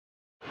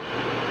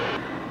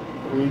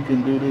We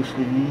can do this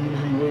the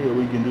easy way, or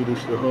we can do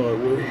this the hard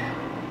way.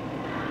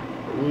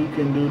 We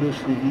can do this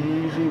the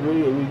easy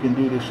way, or we can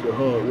do this the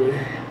hard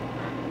way.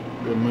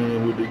 The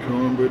man with the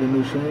cornbread in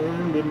his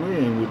hand, the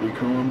man with the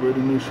cornbread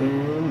in his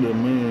hand, the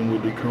man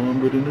with the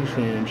cornbread in his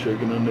hand,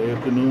 checking on the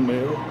afternoon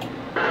mail.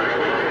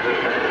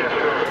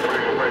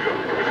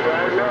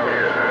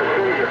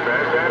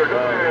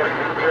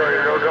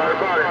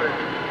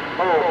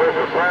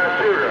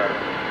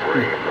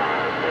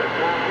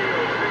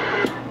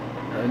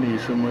 I need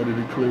somebody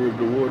to clear up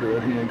the water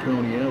out here in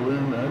Coney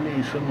Island. I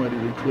need somebody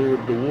to clear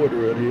up the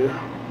water out here.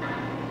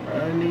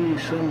 I need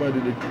somebody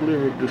to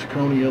clear up this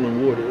Coney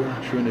Island water.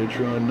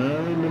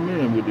 Trinitron9, the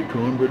man with the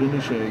cornbread in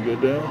his hand.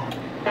 Get down.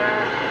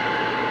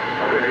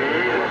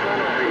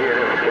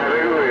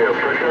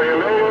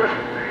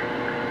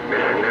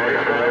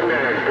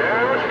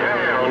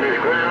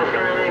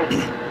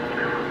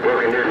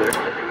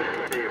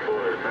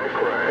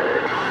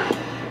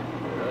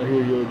 I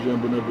hear y'all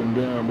jumping up and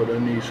down, but I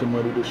need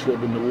somebody to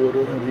step in the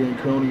water out here in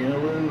Coney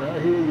Island. I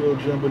hear y'all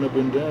jumping up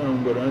and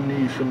down, but I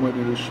need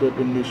somebody to step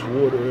in this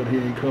water out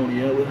here in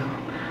Coney Island.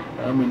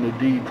 I'm in the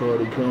deep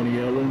part of Coney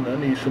Island. I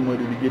need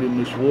somebody to get in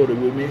this water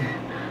with me.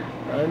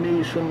 I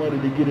need somebody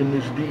to get in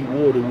this deep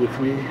water with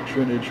me.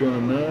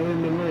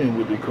 Trinitron9, the man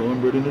with the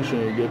cornbread in his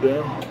hand. Get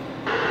down.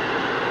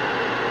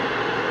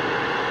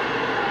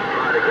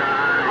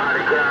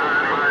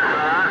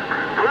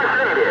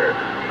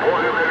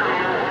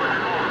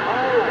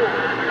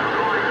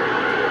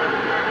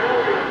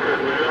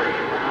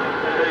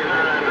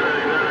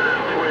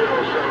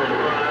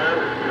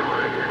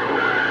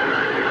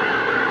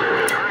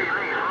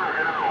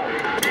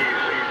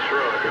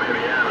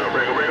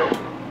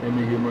 Let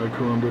me get my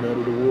cornbread out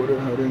of the water.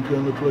 I didn't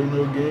come to play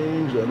no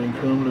games. I didn't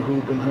come to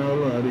hoop and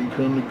holler. I didn't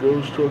come to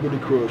ghost talk or to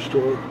cross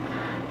talk.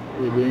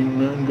 If ain't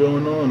nothing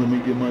going on, let me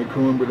get my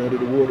cornbread out of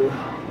the water.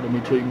 Let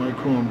me take my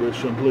cornbread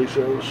someplace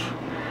else.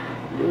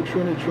 Yo,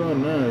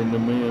 Trinitron9, the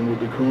man with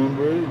the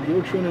cornbread.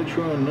 Yo,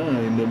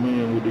 Trinitron9, the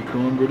man with the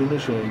cornbread in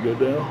his hand. Got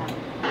down?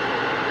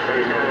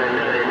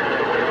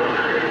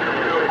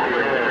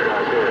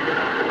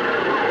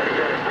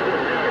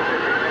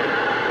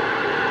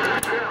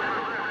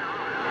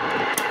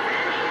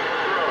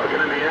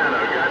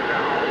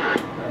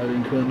 I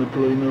didn't come to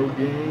play no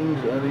games.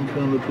 I didn't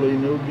come to play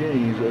no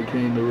games. I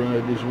came to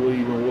ride this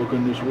wave and walk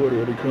on this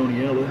water at the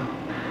Coney Island.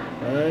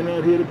 I ain't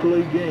out here to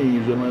play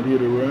games. I'm out here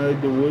to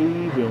ride the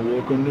wave and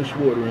walk on this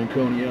water in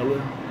Coney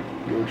Island.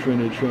 Yo,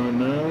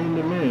 Trinitron9,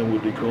 the man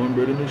with the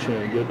cornbread in his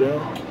hand. Get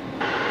down.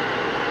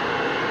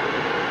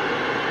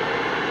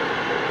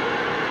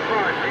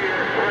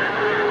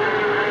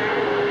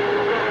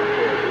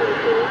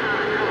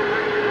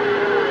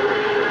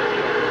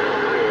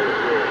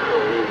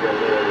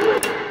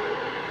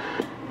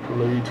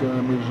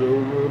 Playtime is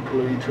over,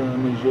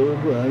 playtime is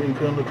over. I ain't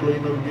come to play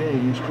no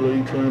games.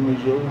 Playtime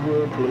is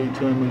over,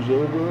 playtime is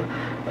over.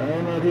 I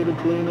ain't out here to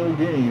play no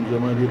games.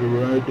 I'm out here to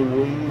ride the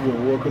wave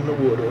and walk in the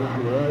water.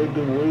 Ride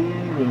the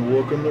wave and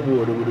walk in the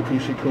water with a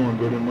piece of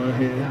cornbread in my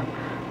hand.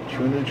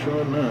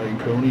 Trinitron9,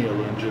 Coney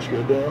Island. Just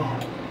got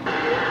down.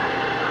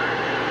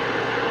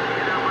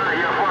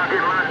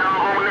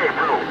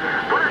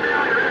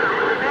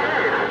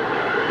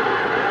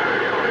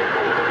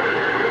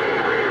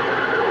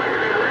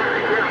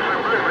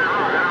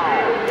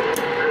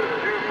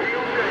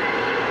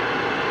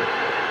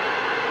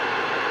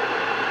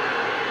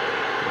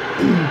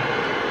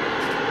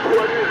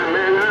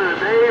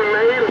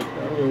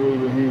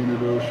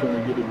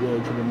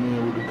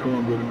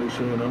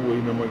 I'm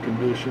waiting on my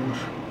conditions.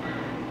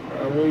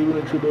 I'm waiting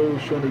until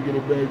those trying to get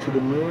it back to the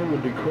man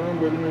with the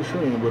cornbread in his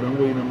hand, but I'm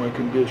waiting on my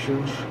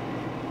conditions.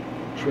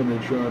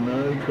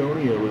 Trinitron9,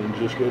 Coney Island,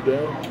 just got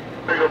down.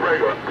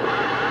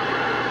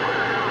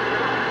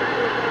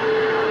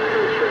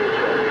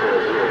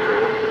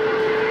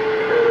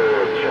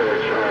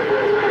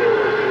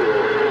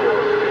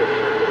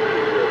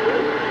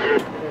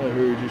 I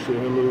heard you say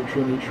hello,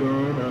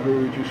 Trinitron. I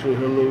heard you say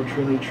hello,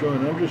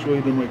 Trinitron. I'm just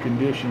waiting on my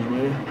conditions,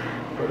 man.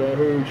 But I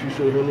heard you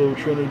say hello,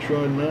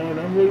 Trinitron9.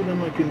 I'm waiting on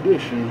my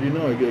conditions. You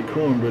know I got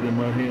cornbread in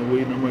my hand,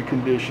 waiting on my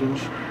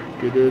conditions.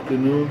 Good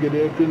afternoon,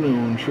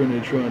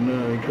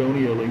 Trinitron9,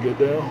 Coney Island. Get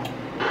down.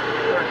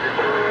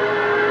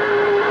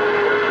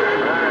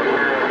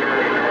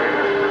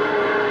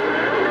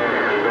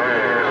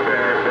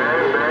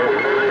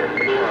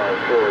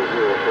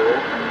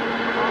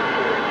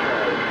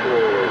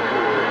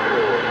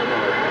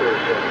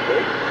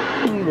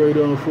 Right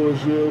on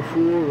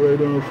 404,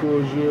 right on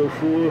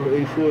 404,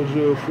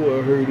 8404.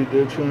 I heard it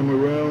that time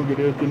around. Good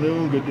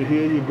afternoon, good to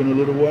hear you. Been a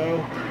little while.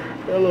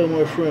 Hello,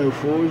 my friend,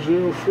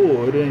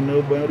 404. It ain't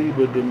nobody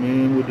but the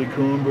man with the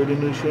cornbread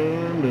in his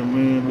hand, the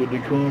man with the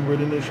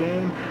cornbread in his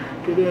hand.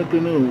 Good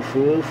afternoon,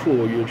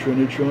 404. Your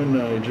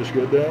Trinitron9 just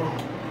got down.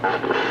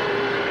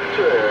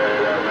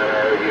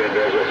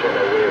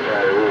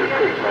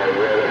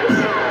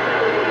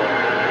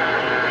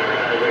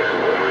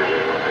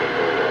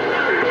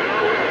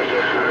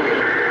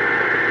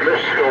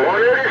 Mr.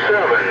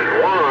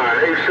 187,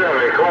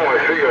 187,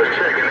 calling for you,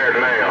 checking that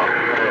mail.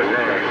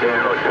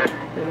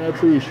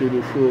 appreciate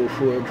it,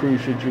 404. I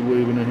appreciate you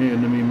waving a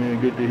hand to me, man.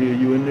 Good to hear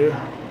you in there.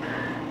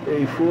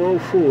 Hey,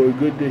 404,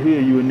 good to hear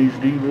you in these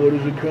deep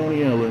waters of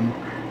Coney Island.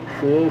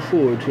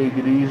 404, take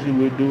it easy.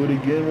 We'll do it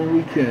again when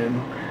we can.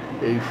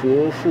 Hey,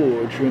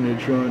 404,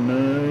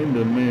 Trinitron9,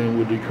 the man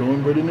with the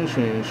cornbread in his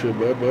hand. So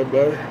bye.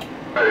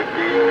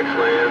 DX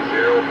land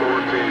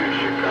 042,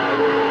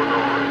 Chicago,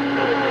 Illinois.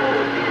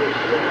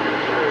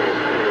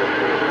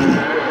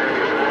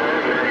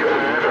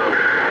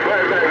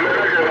 Right back, man.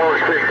 I just want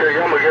to speak to you.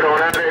 I'm going to get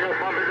on out of here.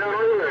 Pump it down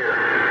on you later.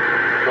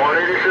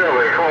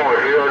 187,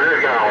 cornfield,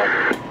 just gone.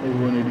 Hey,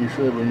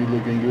 187, you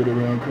looking good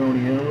around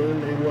Coney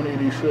Island? Hey,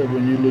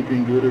 187, you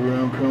looking good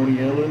around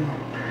Coney Island?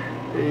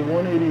 Hey,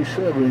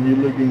 187, you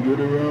looking good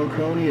around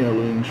Coney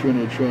Island?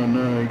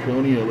 Trinitron9,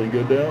 Coney Island,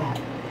 good down?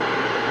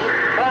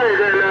 Hey,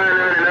 there,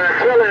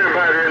 999. Tell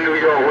everybody in New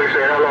York we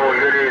say hello and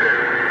good evening.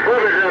 Put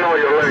it down on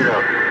you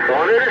later.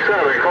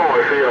 187,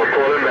 cornfield,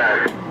 pulling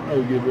back. No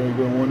get back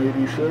on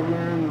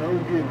 187, no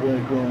get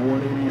back on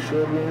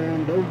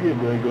 187, no get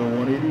back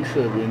on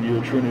 187. You're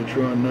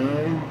Trinitron9,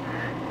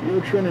 you're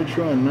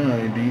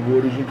Trinitron9, deep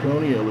waters of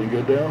Coney Island,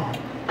 good down?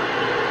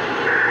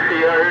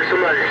 Yeah, I heard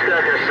somebody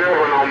stacking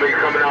 7 on me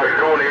coming out of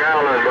Coney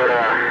Island, but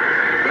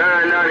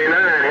 999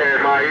 had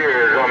my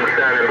ears. I'm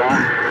standing by.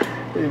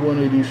 Hey,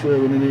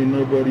 187, it ain't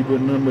nobody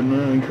but number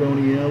 9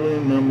 Coney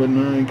Island, number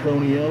 9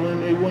 Coney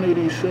Island. Hey,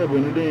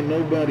 187, it ain't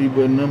nobody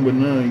but number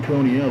 9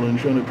 Coney Island.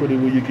 Trying to put it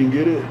where you can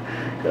get it.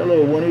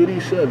 Hello,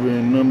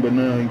 187, number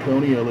 9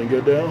 Coney Island,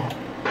 get down?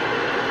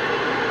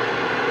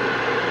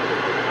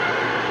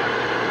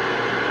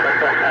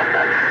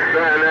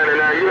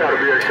 999, you ought to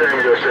be ashamed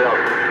of yourself.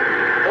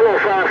 Hello,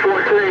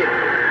 514.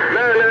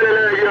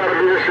 999, you ought to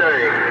be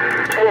ashamed.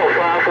 Hello,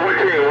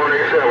 514,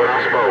 187, I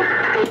spoke.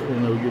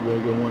 And I'll get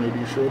back on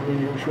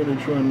 187. You're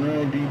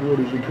Trinitron9, deep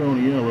waters of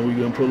Coney Island. We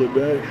gonna pull it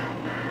back.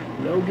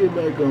 Now get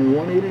back on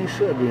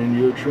 187.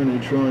 You're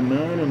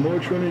Trinitron9 and more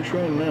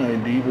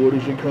Trinitron9, deep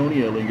waters of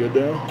Coney Island. Get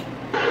down.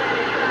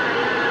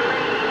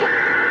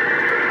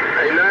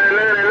 Hey,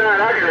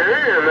 999, I can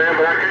hear you, man,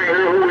 but I can't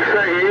hear who we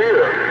say he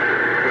is.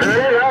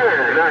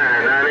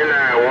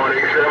 999,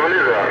 187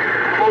 is up.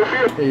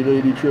 Hey,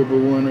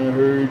 Lady111, I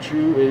heard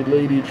you. Hey,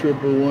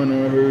 Lady111,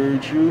 I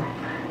heard you.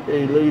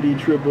 Hey,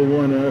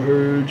 Lady111, I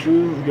heard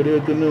you. Good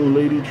afternoon,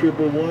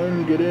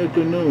 Lady111. Good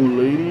afternoon,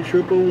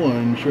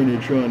 Lady111.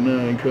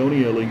 Trinitron9,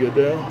 Coney Island, get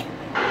down.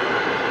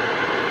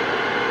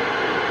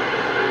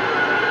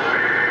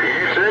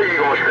 You say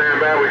you're going to stand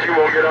by, but you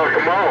won't get off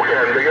tomorrow,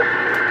 Captain Digger.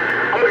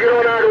 I'm going to get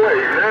on out of the way.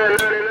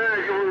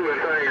 999, you ruling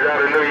things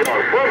out of New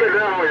York. Put it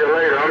down on you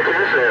later. I'm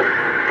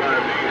 10-7.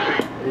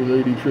 Hey,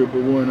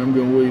 Lady111, I'm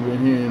going to wave a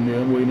hand there.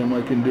 I'm waiting on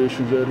my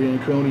conditions out here in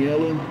Coney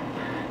Island.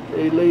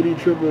 Hey,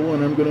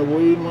 Lady111, I'm going to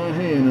wave my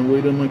hand and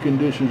wait on my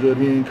conditions out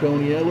here in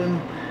Coney Island.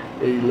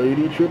 Hey,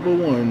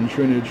 Lady111,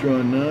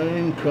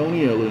 Trinitron9,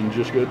 Coney Island,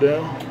 just got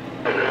down.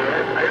 Ain't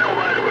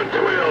nobody but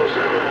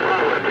 12-7.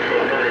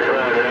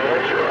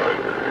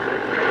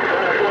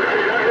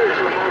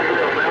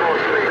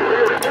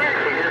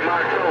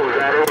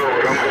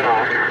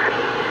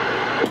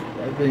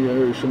 I think I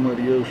heard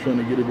somebody else trying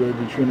to get it back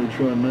to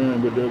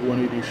Trinitron9, but that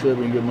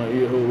 187 got my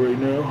ear hole right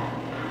now.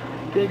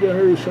 I think I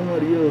heard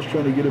somebody else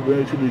trying to get it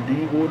back to the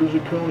deep waters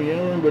of Coney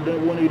Island, but that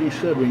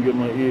 187 got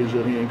my ears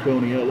out here in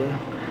Coney Island.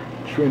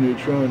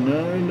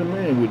 Trinitron9, the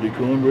man with the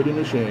cornbread in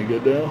his hand,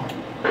 got down.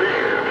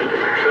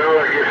 Sound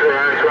like you said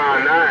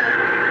Trinitron9.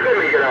 Let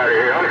me get out of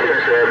here. I'm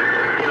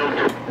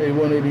 10-7. Hey,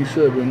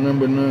 187,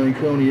 number 9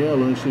 Coney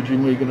Island, said you're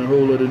making a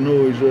whole lot of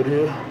noise out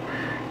here.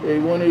 Hey,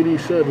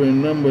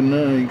 187, number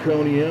 9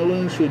 Coney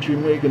Island, said you're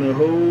making a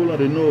whole lot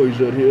of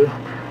noise out here.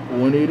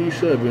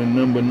 187,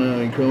 number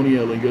 9 Coney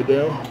Island, got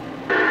down.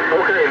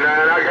 Okay, 9,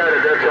 I got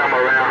it that time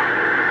around.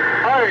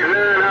 All right, 9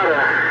 out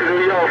of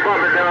New York,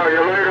 bump it down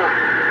you later.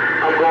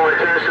 I'm going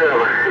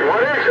 10-7.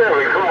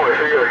 187,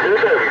 cornfield,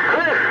 10-7,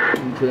 clear.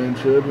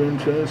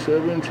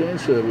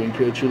 10-7,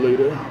 catch you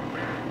later.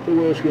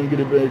 Who else gonna get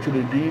it back to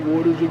the deep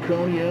waters of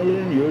Coney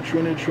Island? You're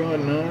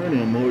Trinitron9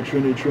 and more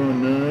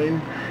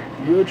Trinitron9.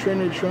 You're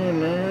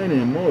Trinitron9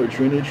 and more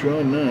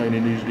Trinitron9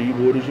 in these deep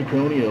waters of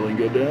Coney Island.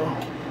 Get down.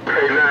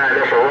 Hey, 9,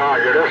 that's a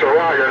Roger.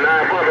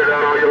 9, bump it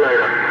down on you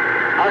later.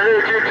 I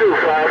heard you too,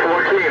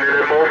 514 in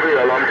that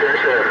Mobile. I'm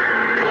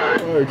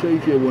 10-7. All right,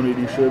 take care,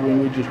 187.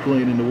 We're just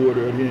playing in the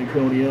water out here in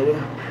Coney Island.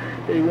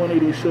 Hey,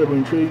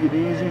 187, take it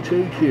easy,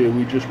 take care.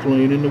 We're just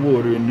playing in the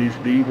water in these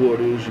deep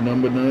waters.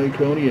 Number 9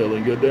 Coney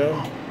Island. Get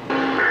down.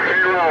 Hey,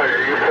 Roger,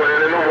 you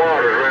playing in the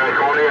water around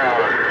Coney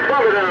Island.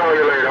 Bump it down on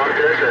you later. I'm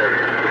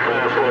 10-7.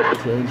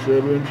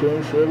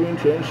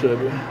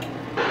 10-7.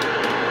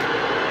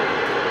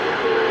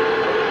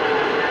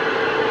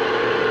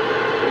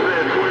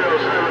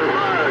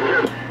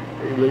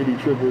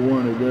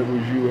 Lady111, if that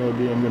was you out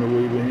there, I'm going to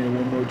wave a hand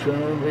one more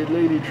time. Hey,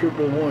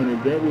 Lady111,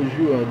 if that was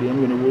you out there, I'm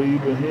going to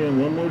wave a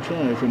hand one more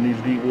time from these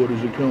deep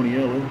waters of Coney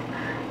Island.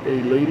 Hey,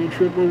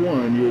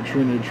 Lady111, you're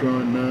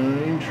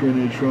Trinitron9,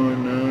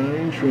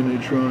 Trinitron9,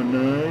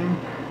 Trinitron9,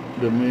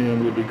 the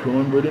man with the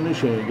cornbread in his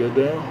hand. Got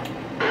down?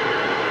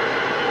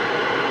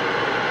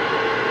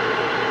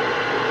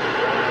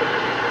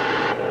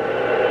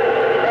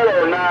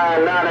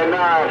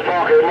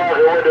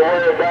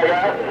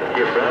 back out.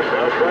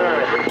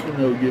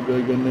 No, get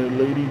back on that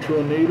Lady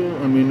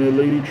Tornado. I mean that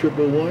Lady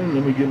 111.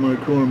 Let me get my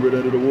cornbread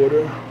out of the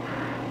water.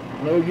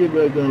 No, get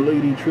back on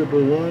Lady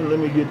 111. Let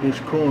me get this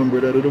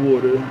cornbread out of the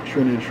water.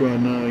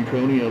 Trinitron9,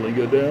 Coney Island,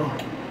 get down.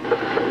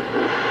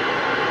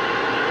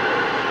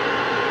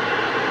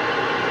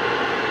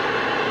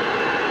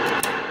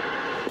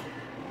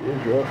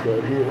 It's rough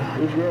out here.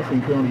 It's rough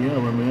in Coney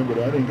Island, man, but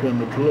I didn't come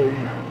to play.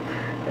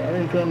 I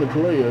didn't come to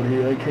play out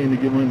here. I came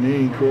to get my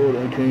name called.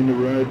 I came to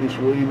ride this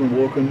wave and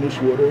walk on this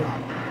water.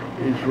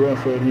 It's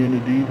rough out here in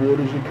the deep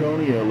waters of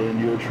Coney Island.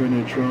 You're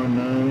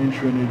Trinitron9,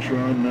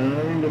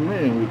 Trinitron9, the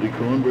man with the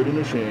cornbread in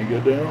his hand.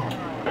 Get down.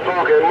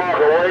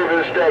 FunkyMonkey, wave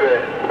and step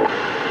it.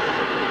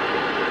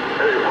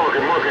 Hey,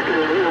 FunkyMonkey, can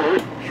you hear me?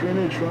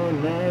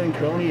 Trinitron9,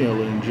 Coney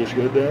Island, just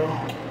got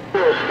down.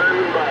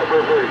 Standing by,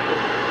 please.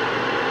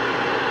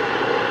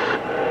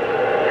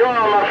 Come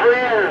on, my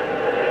friend.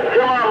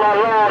 Come on, my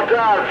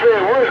long-time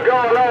friend. What's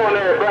going on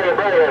there, brother?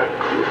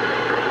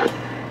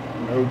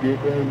 No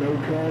get back, no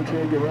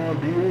contact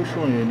around DX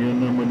land. You're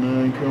number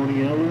 9,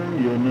 Coney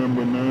Island. You're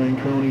number 9,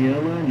 Coney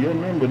Island. You're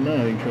number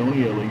 9,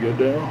 Coney Island. Get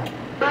down.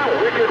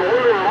 Wicked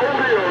Willie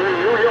Mobile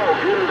in New York,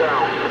 getting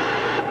down.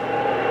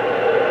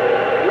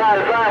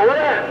 95,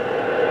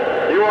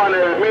 where? You want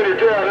me to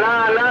tell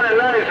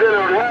 999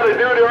 Center how to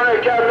do the right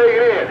cat make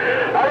it in?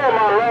 I know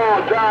my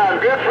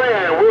long-time good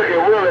friend,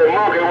 Wicked Willie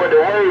Monkey with the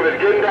wave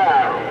is getting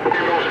down. You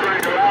gonna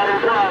strangle out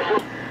and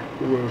problem.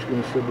 Who else gonna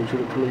step up to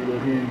the plate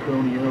up here in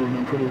Coney Island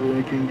and put it where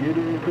I can get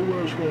it? Who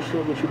else gonna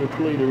step up to the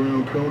plate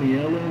around Coney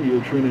Island? You're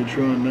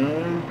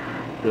Trinitron9,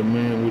 the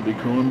man with the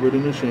cornbread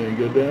in his hand.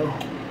 Get down.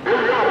 New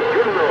York,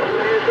 good enough.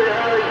 You say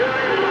how you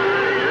doing?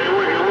 Hey,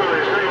 Wicked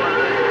Willie, say my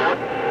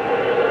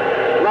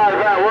name.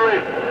 95,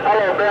 Willie.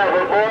 Hello,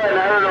 Barefoot boy, and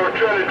I heard those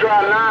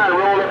Trinitron9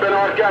 roll up in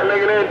our cat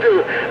making in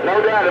too. No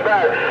doubt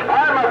about it. All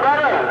right, my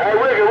brother. Hey,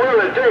 Wicked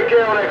Willie, take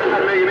care of that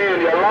cat making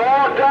in. Your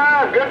long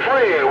time good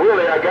friend,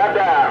 Willie, I got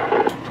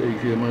down. Take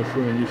care, my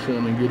friend. You're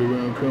sounding good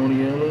around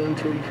Coney Island.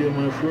 Take care,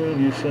 my friend.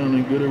 You're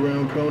sounding good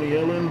around Coney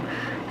Island.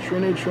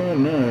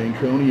 Trinitron9,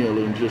 Coney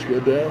Island. Just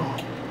got down.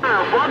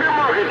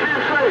 FunkyMonkey,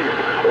 keep safe.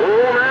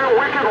 Oh, man,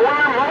 Wicked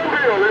Willie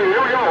Mobile in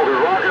New York is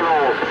rocking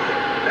on.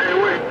 Hey,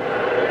 Wicked.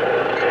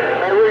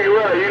 Hey, Wicked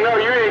Willie, you know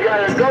you ain't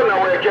got to go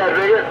nowhere, cat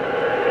nigga.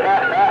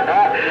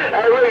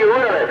 Hey, Wicked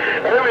Willie,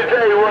 let me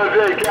tell you one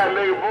thing, cat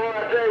nigga. Boy,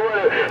 I tell you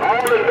what,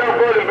 all the stuff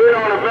that have been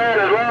on the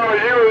van as long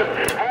as you was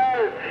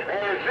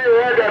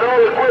had that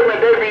old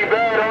equipment, they be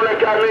bad on that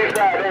Chinese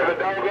side. That's a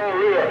doggone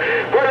real.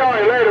 Put it on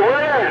you later,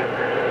 will you?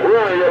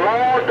 Willie, your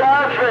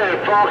long-time friend,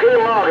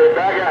 FunkyMonkey,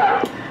 back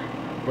out.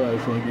 Bye,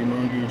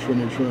 FunkyMonkey,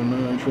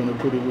 Trinitron9, trying to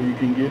put it where you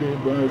can get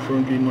it. Bye,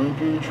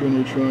 FunkyMonkey,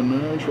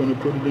 Trinitron9, trying to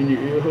put it in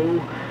your ear hole.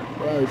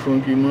 Bye,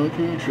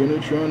 FunkyMonkey,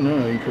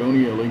 Trinitron9,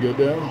 Coney Island, get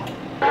down.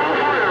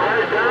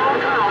 Right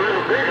downtown, in a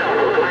big house.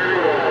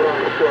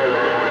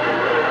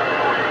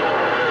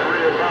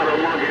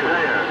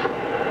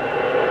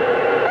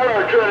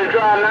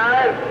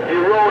 Trinitron9,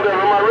 you rolled up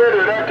on my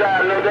radio that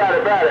time, no doubt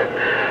about it.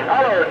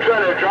 Hello,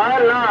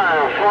 Trinitron9,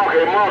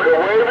 FunkyMonkey,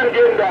 waving,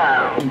 getting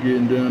down. I'm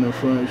getting down in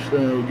fine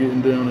style,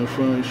 getting down in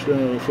fine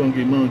style.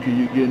 FunkyMonkey,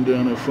 you getting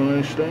down in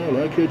fine style.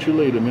 I'll catch you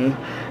later, man.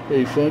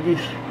 Hey,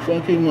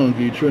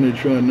 FunkyMonkey,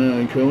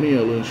 Trinitron9, Coney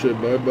Island,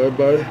 said bye. Man,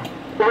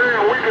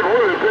 Wicked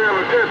Willie paying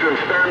attention,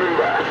 standing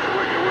by.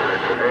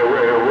 Hey,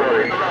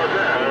 Willie. How about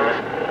that, huh?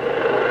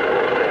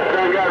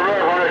 Done got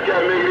rough on that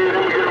cat nigga,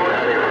 let me get on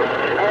out of here.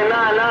 Hey,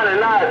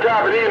 999,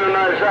 top of the evening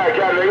on the side,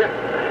 cat nigga.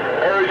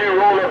 Heard you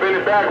roll up in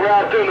the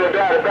background too, no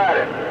doubt about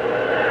it.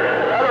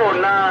 Hello,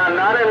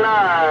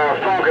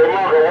 999,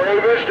 FunkyMonkey,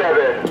 waving, step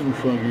it.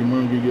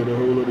 FunkyMonkey got a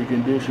whole lot of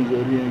conditions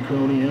out here in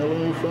Coney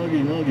Island.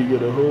 FunkyMonkey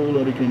got a whole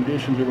lot of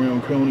conditions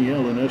around Coney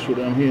Island. That's what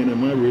I'm hearing in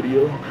my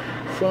radio.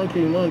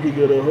 FunkyMonkey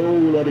got a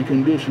whole lot of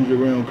conditions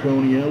around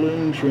Coney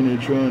Island.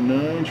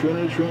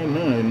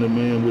 Trinitron9, the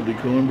man with the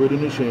cornbread in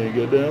his hand.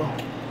 Get down.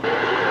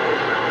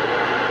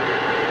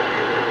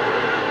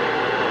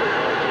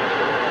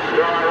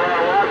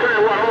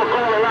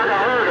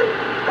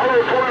 Hello,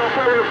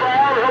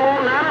 1275. Hello,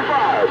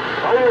 95.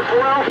 Hello,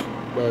 12.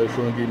 Bye,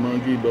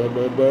 FunkyMonkey.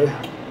 Bye.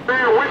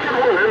 Man, Wicked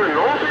Willie in the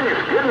northeast,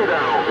 getting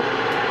down.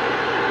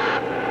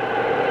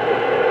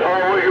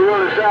 Oh, Wicked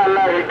Willie sounded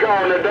like he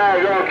calling the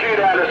daggone key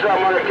down to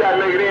something on the cat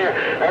making in.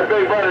 That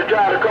big brother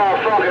tried to call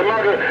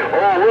FunkyMonkey.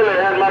 Oh, Willie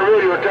had my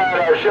radio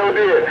tied out. Sure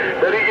did.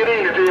 But he get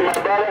easy to you, my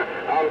brother.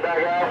 I'm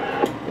back out.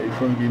 Hey,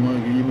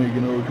 FunkyMonkey, you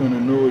making all kind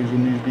of noise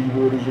in these deep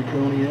waters of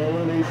Coney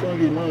Island. Hey,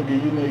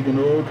 FunkyMonkey, you making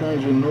all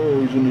kinds of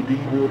noise in the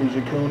deep waters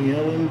of Coney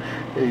Island.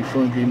 Hey,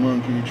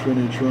 FunkyMonkey,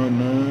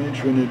 Trinitron9,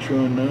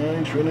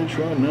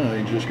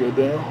 just got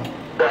down.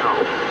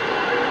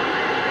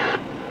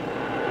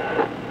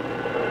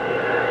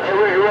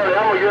 Hey, Willie,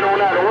 I'm gonna get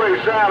on out of the way.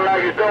 Sound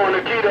like you're throwing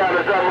the key down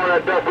or something on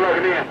that duck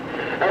plugging in.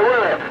 Hey,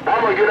 Willie, I'm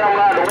gonna get on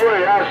out of the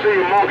way. I'll see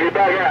you, monkey,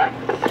 back out.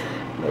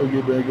 No, I'll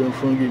get back on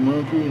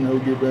FunkyMonkey, and I'll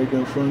get back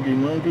on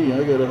FunkyMonkey.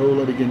 I got a whole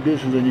lot of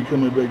conditions on you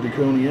coming back to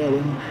Coney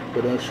Island,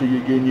 but I see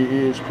you getting your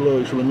ears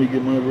plugged, so let me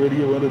get my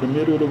radio out of the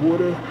middle of the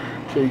water.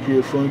 Take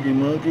care,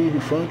 FunkyMonkey,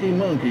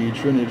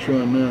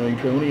 Trinitron9,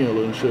 Coney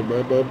Island. Said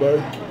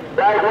bye-bye-bye.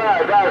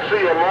 Likewise, I'll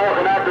see you,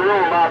 walking out the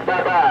room.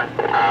 Bye-bye.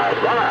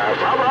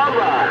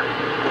 Bye-bye.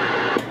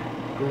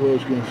 Who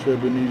else gonna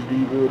step in these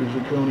deep waters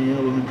of Coney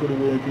Island and put it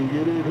where I can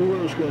get it? Who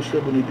else gonna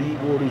step in the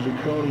deep waters of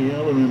Coney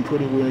Island and put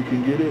it where I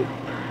can get it?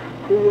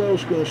 Who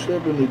else gonna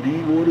step in the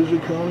deep waters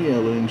of Coney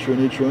Island?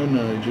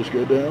 Trinitron9 just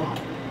got down. Trying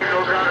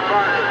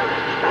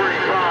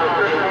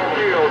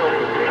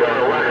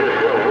to watch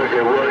yourself,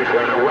 Wicked Willie.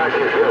 Trying to watch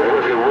yourself,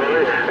 Wicked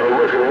Willie.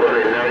 Wicked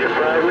Willie,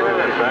 95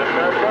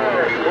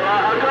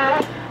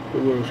 555.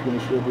 Who else gonna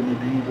step in the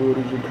deep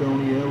waters of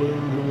Coney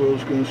Island? Who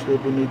else gonna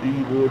step in the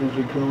deep waters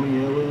of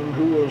Coney Island?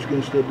 Who else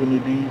gonna step in the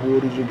deep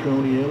waters of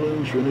Coney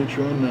Island?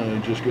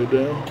 Trinitron9 just got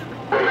down.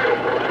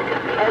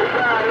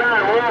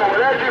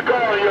 That's you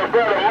calling your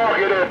brother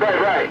Monkey there, baby,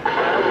 right?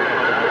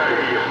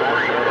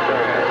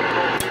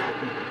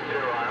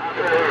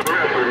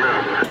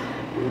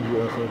 It's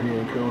rough out here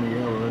in Coney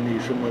Island. I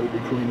need somebody to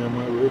clean up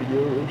my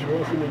radio. It's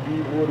rough in the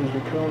deep waters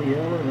of Coney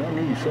Island. I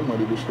need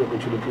somebody to step up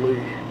to the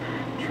plate.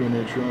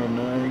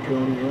 Trinitron9,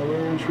 Coney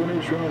Island.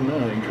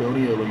 Trinitron9,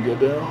 Coney Island. Get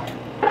down.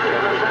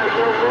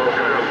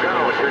 I'm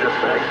going to the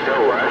back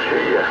door. I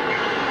see ya.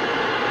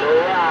 All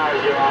right,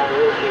 y'all,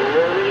 Wicked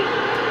Willie.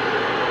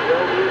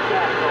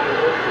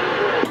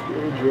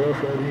 It's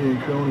rough out here in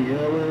Coney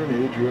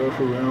Island. It's rough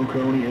around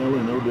Coney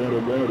Island, no doubt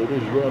about it.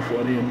 It's rough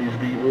out here in these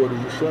deep waters.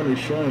 The sun is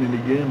shining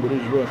again, but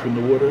it's rough in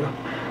the water.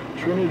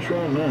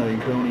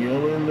 Trinitron9, Coney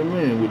Island, the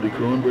man with the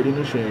cornbread in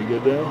his hand.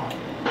 Get down.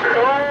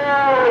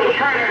 Oh,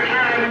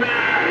 Trinitron9.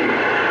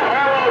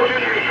 Oh,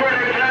 this is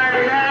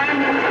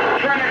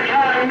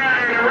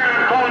Trinitron9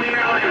 around Coney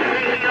Island.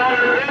 Busy on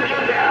the bench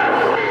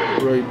down.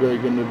 Right back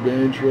on the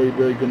bench, right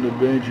back on the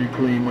bench. You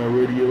clean my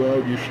radio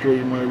out, you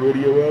straighten my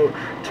radio out.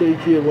 Take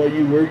care while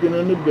you working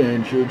on the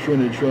bench. Your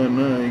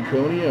Trinitron9,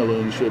 Coney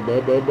Island. Said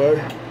bye-bye-bye.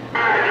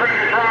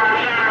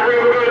 Trinitron9,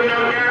 real good,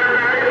 no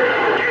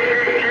doubt.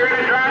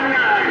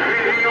 Trinitron9,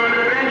 busy on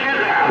the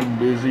benches out.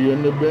 Busy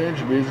on the bench,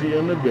 busy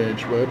on the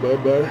bench.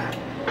 Bye-bye-bye.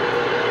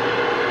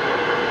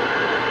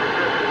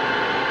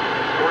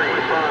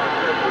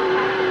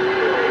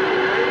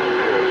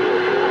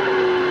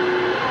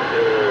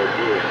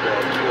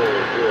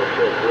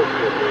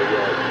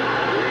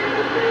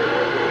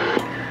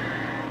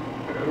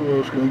 Who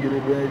else gonna get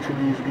it back to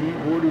these deep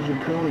waters of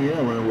Coney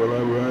Island while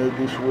I ride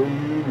this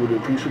wave with a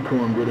piece of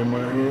cornbread in my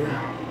hand?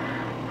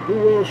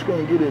 Who else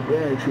gonna get it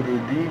back to the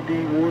deep,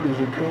 deep waters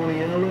of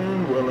Coney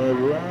Island while I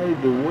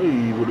ride the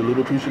wave with a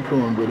little piece of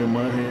cornbread in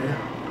my hand?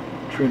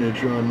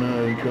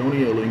 Trinitron9,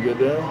 Coney Island, get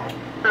down.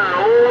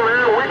 Oh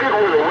man, Wicked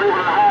Willie, waving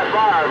a high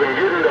five and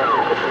getting down.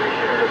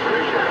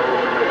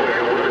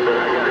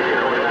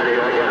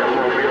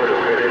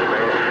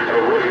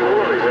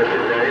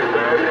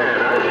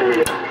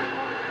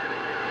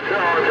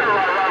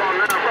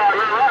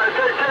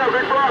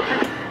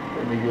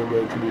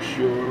 Back to the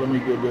shore. Let me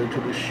go back to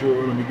the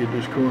shore. Let me get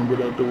this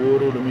cornbread out the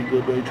water. Let me go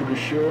back to the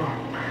shore.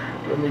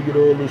 Let me get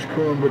all this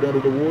cornbread out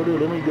of the water.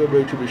 Let me go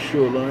back to the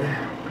shoreline.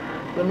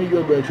 Let me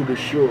go back to the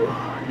shore.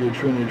 Your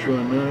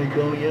Trinitron9,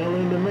 Coney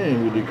Island, the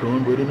man with the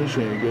cornbread in his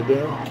hand. Get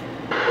down.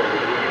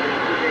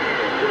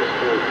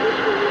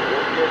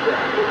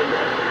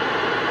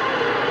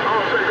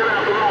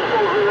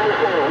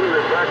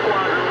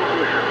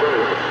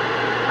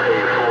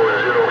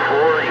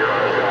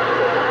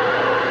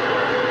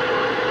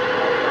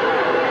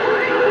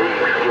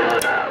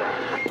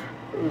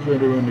 Who's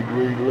that around the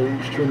Great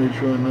Lakes?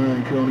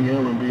 Trinitron9, Coney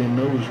Island being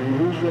nosy.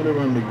 Who's that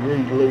around the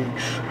Great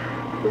Lakes?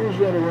 Who's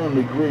that around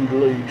the Great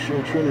Lakes? Your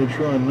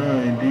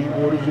Trinitron9, deep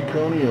waters of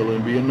Coney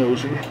Island being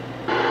nosy.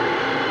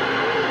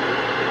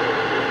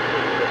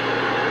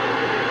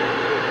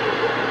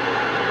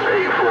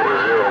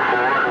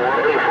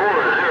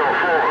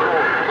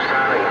 8404,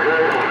 sounding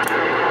good.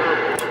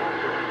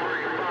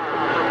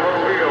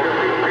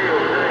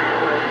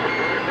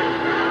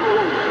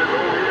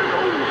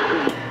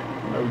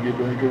 Get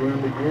back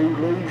around the Great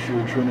Lakes.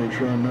 Your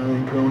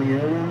Trinitron9, Coney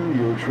Island.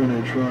 Your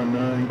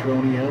Trinitron9,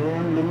 Coney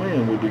Island. The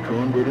man with the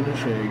cornbread in his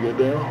hand. Get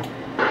down.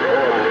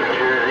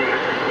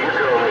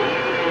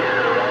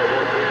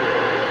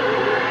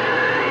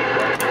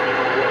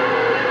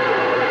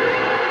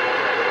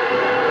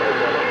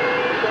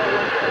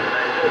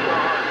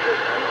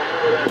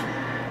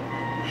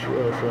 It's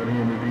rough out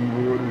here in the deep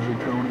waters of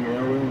Coney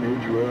Island.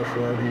 It's rough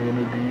out here in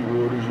the deep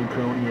waters of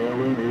Coney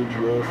Island. It's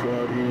rough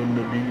out here in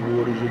the deep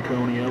waters of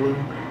Coney Island.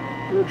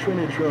 Your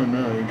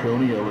Trinitron9,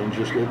 Coney Island,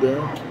 just get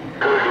down.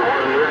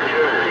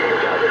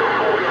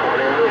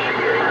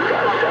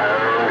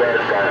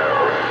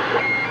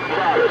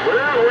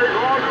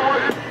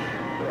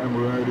 I'm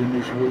riding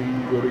this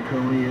wave of the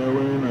Coney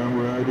Island.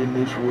 I'm riding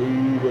this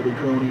wave of the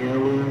Coney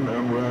Island.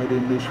 I'm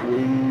riding this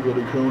wave of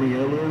the Coney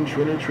Island.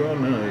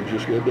 Trinitron9,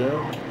 just get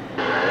down. I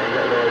ain't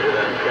got no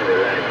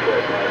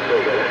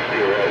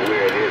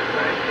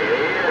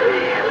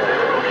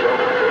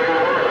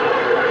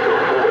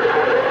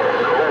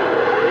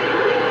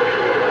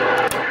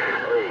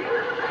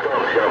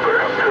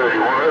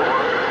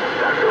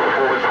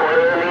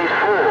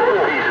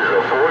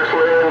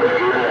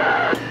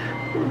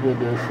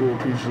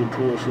pieces of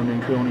porcelain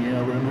in Coney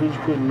Island? Who's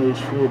putting those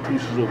 4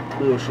 pieces of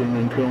porcelain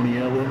in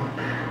Coney Island?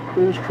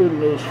 Who's putting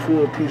those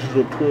 4 pieces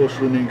of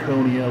porcelain in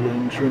Coney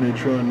Island?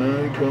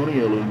 Trinitron9,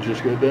 Coney Island,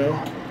 just got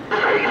down.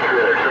 Hey,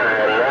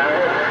 Trinitron9,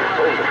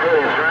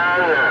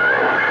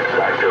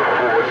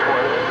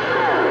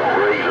 Dr.420,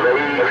 Great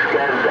Lakes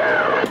got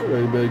down.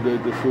 Right back,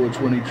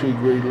 Dr.420,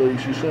 Great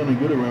Lakes. You sounding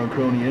good around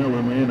Coney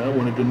Island, man. I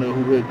wanted to know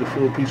who had the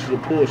 4 pieces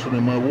of porcelain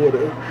in my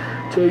water.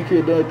 Take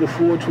care,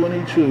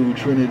 Dr.420,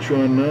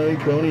 Trinitron9,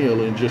 Coney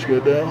Island, just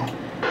got down.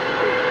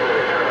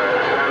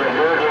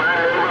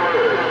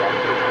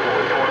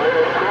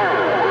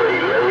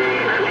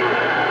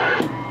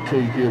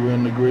 Take care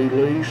around the Great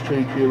Lakes.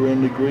 Take care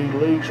around the Great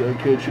Lakes. I'll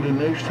catch you the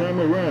next time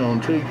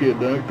around. Take care,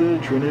 Doctor.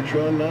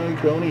 Trinitron9,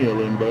 Coney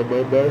Island. Bye,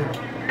 bye,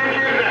 bye.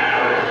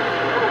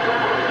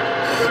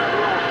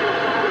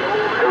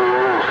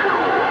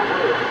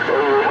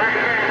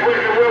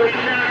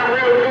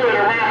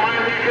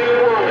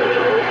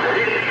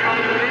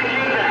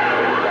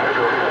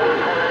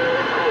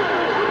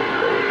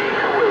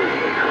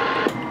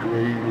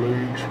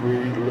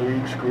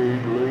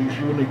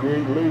 You in the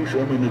Great Lakes,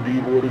 I'm in the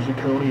deep waters of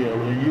Coney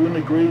Island. You in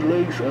the Great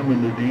Lakes, I'm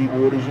in the deep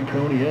waters of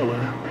Coney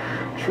Island.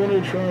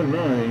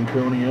 Trinitron9,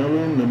 Coney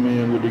Island, the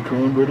man with the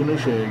cornbread in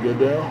his hand. Got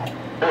down?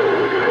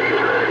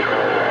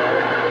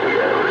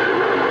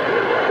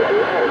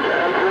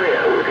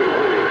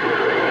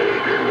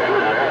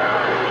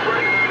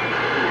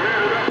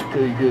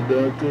 Take care,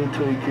 Doctor.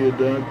 Take care,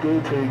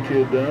 Doctor. Take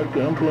care,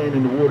 Doctor. I'm playing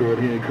in the water out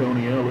here in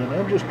Coney Island.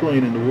 I'm just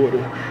playing in the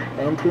water.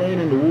 I'm playing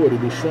in the water.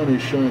 The sun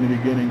is shining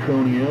again in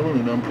Coney Island,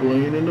 and I'm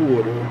playing in the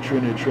water.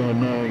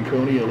 Trinitron9,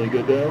 Coney Island.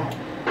 Got down?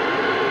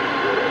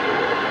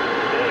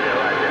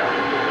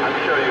 I'm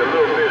showing you a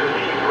little bit of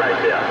teeth right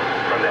there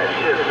from that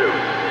Shih Tzu.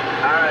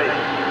 All right,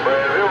 but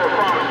if it was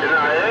from,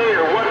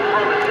 it wasn't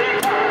from the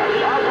teeth.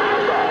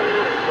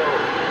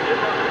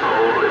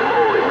 Holy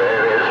moly,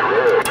 man, it's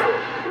rough.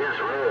 It's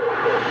rough.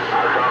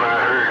 I thought I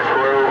heard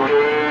 12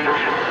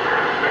 gauge.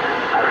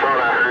 I thought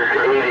I heard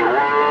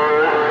 81.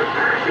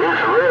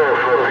 It's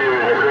rough up here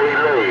in the Great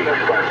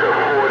Lakes.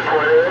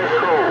 Dr.420,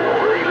 cool.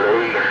 Great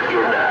Lakes,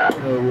 get out.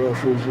 How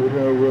rough is it?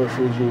 How rough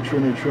is it?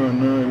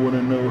 Trinitron9 want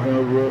to know how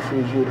rough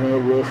is it? How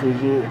rough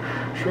is it?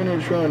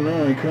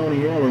 Trinitron9,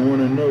 Coney Island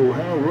want to know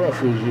how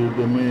rough is it?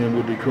 The man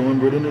with the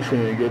cornbread in his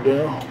hand. Got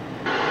down?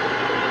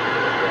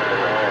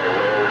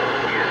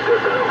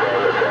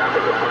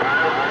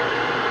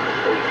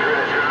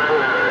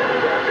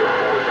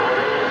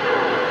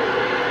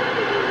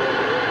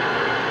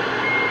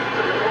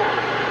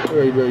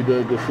 Hey,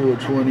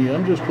 Dr.420,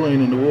 I'm just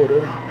playing in the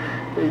water.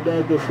 Hey,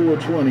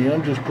 Dr.420,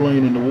 I'm just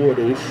playing in the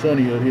water. It's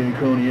sunny out here in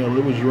Coney Island.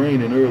 It was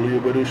raining earlier,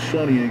 but it's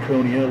sunny in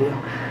Coney Island.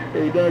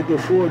 Hey,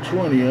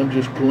 Dr.420, I'm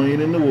just playing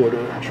in the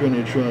water.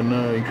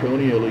 Trinitron9,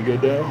 Coney Island.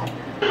 Got down?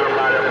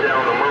 Somebody up there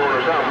on the moon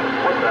or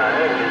something. What the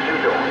heck is you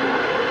doing?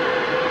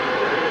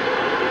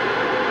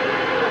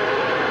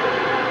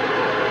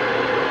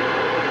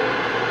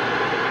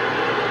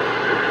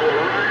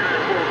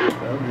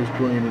 I'm just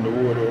playing in the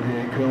water out here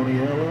in Coney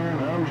Island.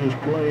 I'm just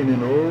playing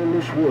in all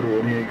this water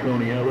out here in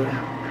Coney Island.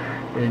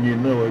 And you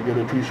know I got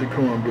a piece of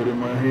cornbread in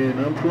my hand.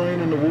 I'm playing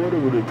in the water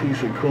with a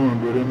piece of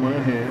cornbread in my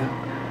hand.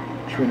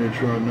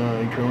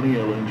 Trinitron9, Coney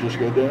Island. Just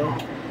got down?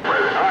 All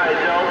right,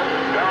 Joe.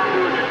 Don't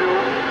do what you do.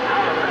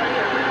 Holla back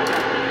at me.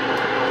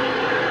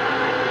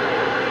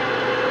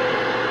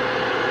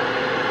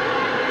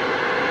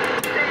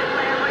 Hey,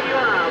 man, where you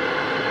at?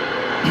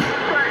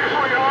 Thanks,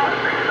 sweetheart.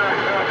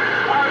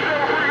 I'm so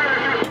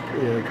appreciate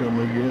you. Here I come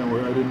again,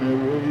 riding that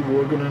wave,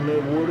 walking on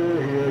that water.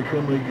 Here I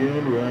come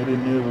again,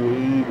 riding that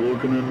wave,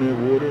 walking on that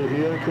water.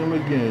 Here I come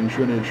again,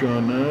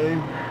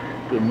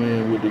 Trinitron9, the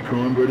man with the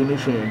cornbread in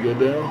his hand. Got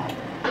down?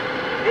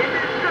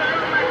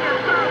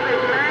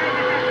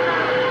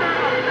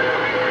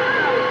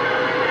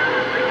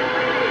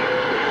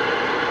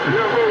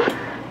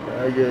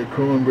 I got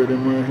cornbread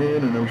in my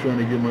hand and I'm trying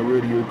to get my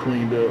radio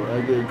cleaned out.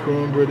 I got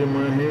cornbread in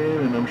my hand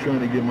and I'm trying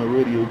to get my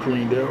radio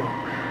cleaned out.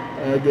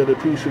 I got a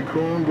piece of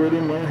cornbread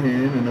in my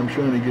hand and I'm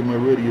trying to get my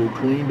radio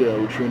cleaned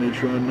out.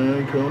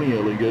 Trinitron9, Coney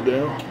Island. Got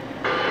down?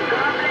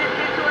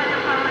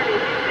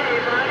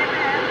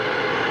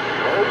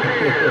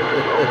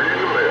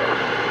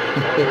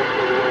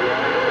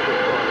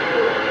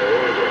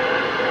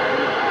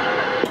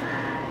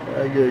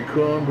 I got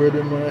cornbread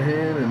in my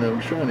hand and I'm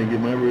trying to get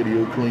my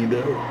radio cleaned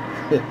out.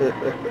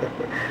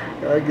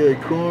 I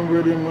got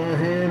cornbread in my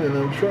hand and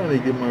I'm trying to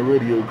get my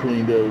radio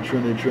cleaned out.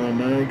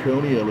 Trinitron9,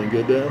 Coney Island.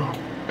 Got down?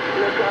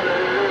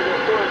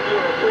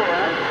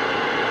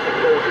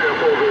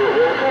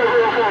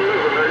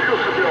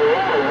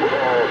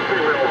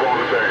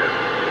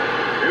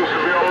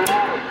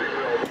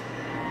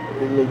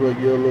 It look like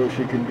y'all lost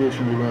your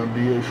conditions around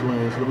DX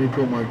lands. Let me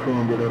pull my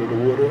cornbread out of the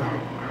water.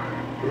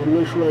 It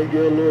looks like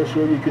y'all lost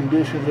all your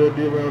conditions out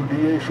there around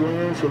DX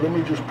land, so let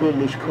me just pull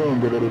this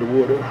cornbread out of the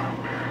water.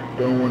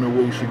 Don't want to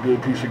waste a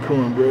good piece of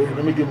cornbread.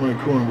 Let me get my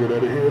cornbread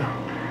out of here.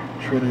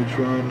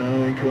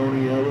 Trinitron9,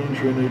 Coney Island,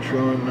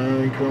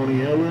 Trinitron9,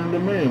 Coney Island, the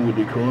man with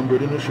the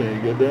cornbread in his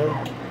hand. Got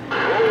down?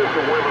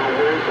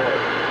 but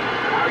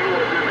I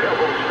know it didn't help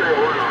them stay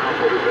around, I'll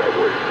put it that way.